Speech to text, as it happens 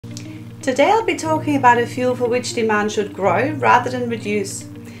Today I'll be talking about a fuel for which demand should grow rather than reduce.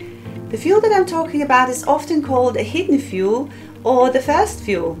 The fuel that I'm talking about is often called a hidden fuel or the first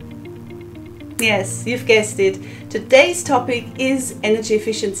fuel. Yes, you've guessed it. Today's topic is energy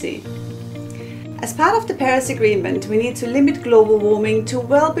efficiency. As part of the Paris Agreement, we need to limit global warming to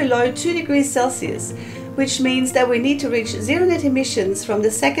well below 2 degrees Celsius, which means that we need to reach zero net emissions from the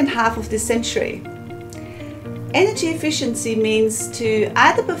second half of this century. Energy efficiency means to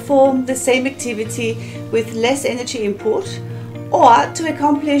either perform the same activity with less energy input or to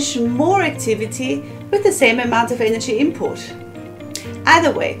accomplish more activity with the same amount of energy input.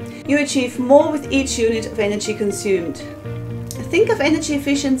 Either way, you achieve more with each unit of energy consumed. Think of energy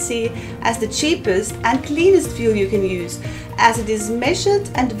efficiency as the cheapest and cleanest fuel you can use, as it is measured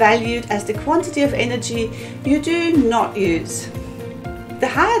and valued as the quantity of energy you do not use. The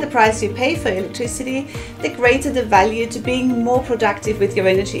higher the price you pay for electricity, the greater the value to being more productive with your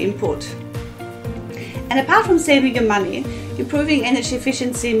energy input. And apart from saving your money, improving energy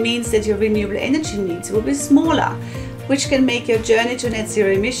efficiency means that your renewable energy needs will be smaller, which can make your journey to net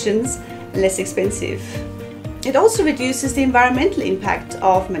zero emissions less expensive. It also reduces the environmental impact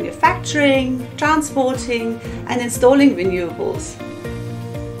of manufacturing, transporting, and installing renewables.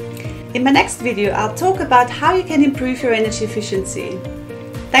 In my next video, I'll talk about how you can improve your energy efficiency.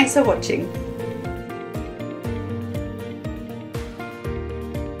 Thanks for watching.